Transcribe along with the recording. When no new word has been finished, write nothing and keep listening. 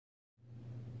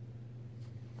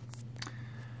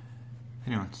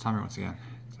Anyway, it's Tommy once again.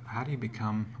 So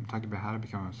I'm talking about how to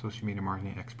become a social media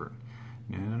marketing expert.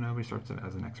 Nobody starts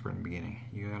as an expert in the beginning.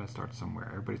 You gotta start somewhere.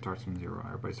 Everybody starts from zero.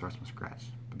 Everybody starts from scratch.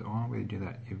 But the only way to do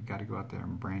that, you've got to go out there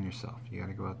and brand yourself. You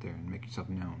gotta go out there and make yourself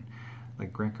known.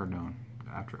 Like Grant Cardone,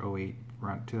 after '08,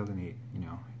 around 2008,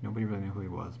 nobody really knew who he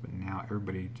was, but now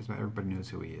just about everybody knows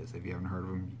who he is. If you haven't heard of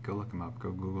him, go look him up,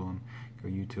 go Google him, go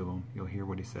YouTube him. You'll hear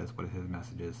what he says, what his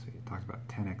message is. He talks about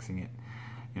 10xing it,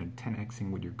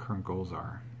 10xing what your current goals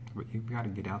are. But you've got to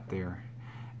get out there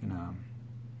and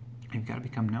you've got to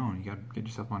become known. You got to get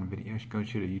yourself on a video. Go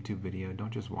shoot a YouTube video.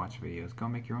 Don't just watch videos. Go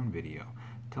make your own video.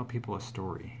 Tell people a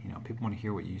story. People want to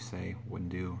hear what you say, what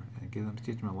and do, and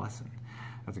teach them a lesson.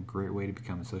 That's a great way to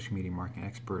become a social media marketing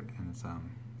expert. And it's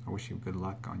I wish you good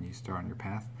luck on you start on your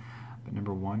path. But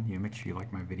number one, make sure you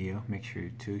like my video. Make sure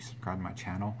you subscribe to my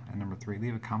channel. And number three,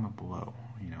 leave a comment below,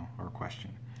 or a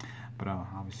question. But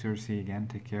I'll be sure to see you again.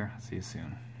 Take care. See you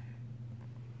soon.